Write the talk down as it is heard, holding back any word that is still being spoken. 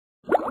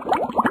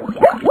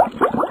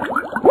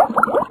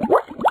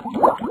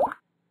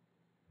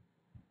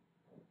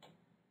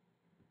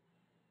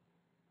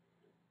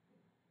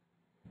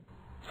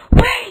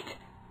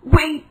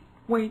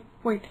Wait.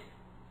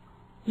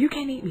 You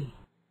can't eat me.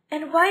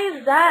 And why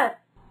is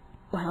that?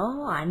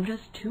 Well, I'm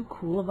just too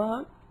cool of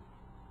a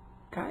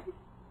guy.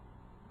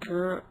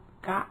 Girl,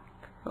 guy.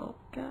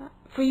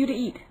 For you to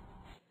eat.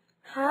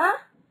 Huh?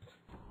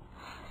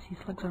 Sea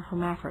slugs are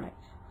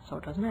hermaphrodites, so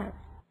it doesn't matter.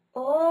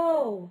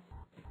 Oh.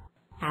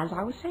 As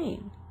I was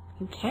saying,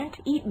 you can't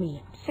eat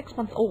me. I'm 6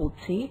 months old,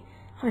 see?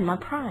 I'm in my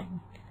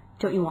prime.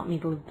 Don't you want me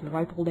to live to the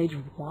ripe old age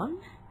of 1?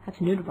 That's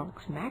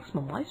Nudibranch's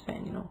maximum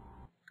lifespan, you know.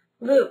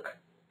 Look,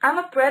 I'm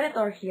a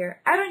predator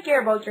here. I don't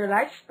care about your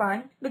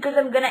lifespan, because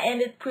I'm gonna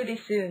end it pretty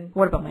soon.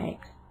 What about my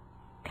eggs?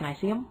 Can I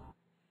see them?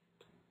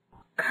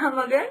 Come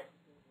again?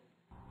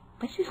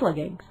 My sea slug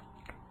eggs.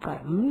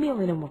 Got a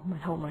million of them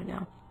at home right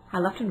now. I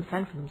left them to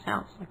fend for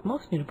themselves, like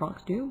most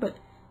Nudibranchs do, but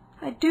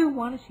I do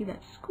want to see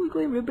that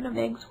squiggly ribbon of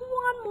eggs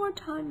one more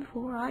time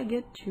before I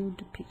get chewed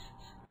to pieces.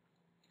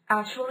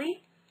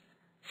 Actually,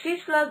 sea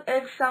slug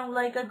eggs sound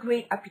like a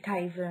great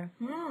appetizer.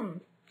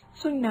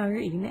 So now you're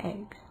eating the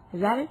eggs.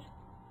 Is that it?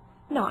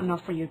 Not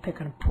enough for you to pick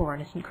on a poor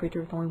innocent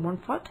creature with only 1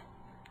 foot.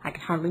 I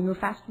can hardly move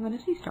faster than a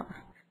sea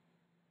star.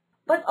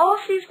 But all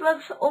sea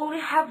slugs only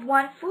have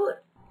 1 foot.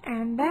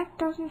 And that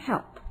doesn't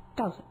help,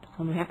 does it?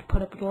 When we have to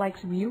put up with the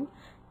likes of you?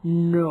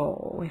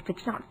 No, if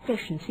it's not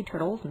fish and sea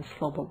turtles and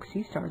slowpoke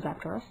sea stars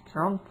after us, it's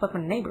our own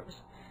flippin'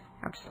 neighbors.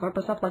 Have to slurp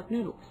us up like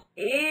noodles.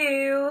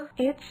 Ew.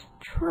 It's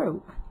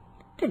true.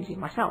 Didn't see it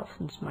myself,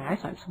 since my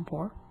eyesight's so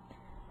poor.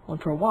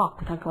 Went for a walk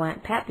with Uncle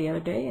Aunt Pat the other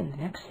day, and the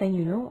next thing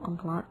you know,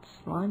 Uncle Aunt's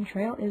slime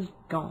trail is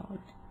gone.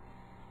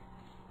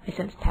 I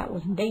sensed Pat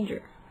was in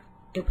danger.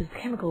 It was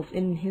chemicals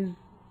in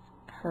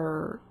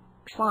her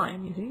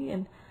slime, you see,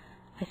 and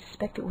I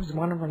suspect it was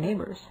one of her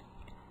neighbors.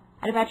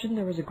 I'd imagine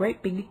there was a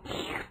great big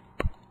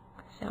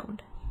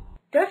sound.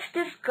 That's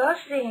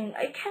disgusting.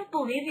 I can't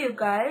believe you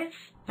guys.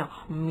 No,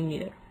 me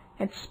neither.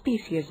 It's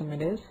speciesism,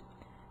 it is.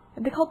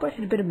 If the culprit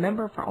had been a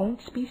member of our own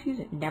species,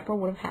 it never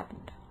would have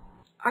happened.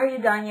 Are you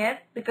done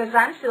yet? Because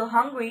I'm still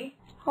hungry.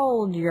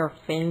 Hold your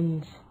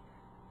fins.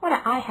 Why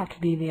do I have to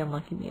be the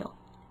unlucky meal?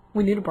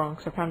 We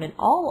Nudibranchs are found in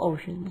all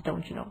oceans,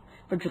 don't you know?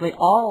 Virtually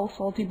all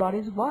salty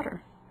bodies of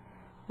water.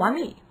 Why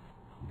me?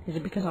 Is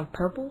it because I'm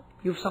purple?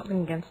 You have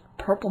something against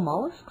purple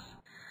mollusks?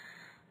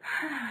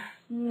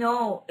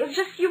 No, it's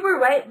just you were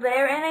right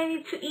there and I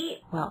need to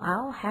eat. Well,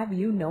 I'll have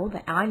you know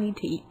that I need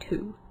to eat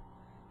too.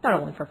 Not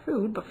only for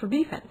food, but for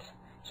defense.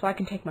 So I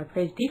can take my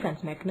praised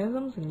defense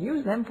mechanisms and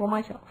use them for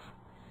myself.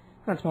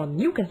 That's more than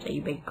you can say,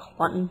 you big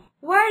glutton.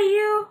 Why are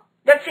you?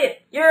 That's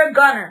it. You're a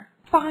gunner.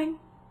 Fine.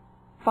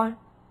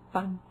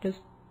 Just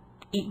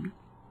eat me.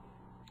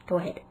 Go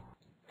ahead.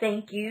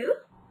 Thank you.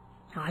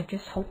 I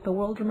just hope the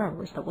world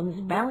remembers that when this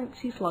valiant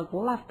sea slug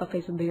left the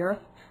face of the earth,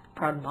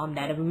 proud mom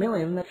dad of a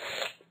million, that...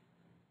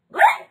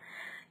 What?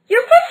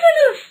 You're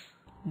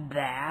poisonous!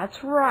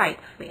 That's right,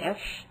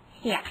 fish.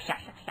 Yeah.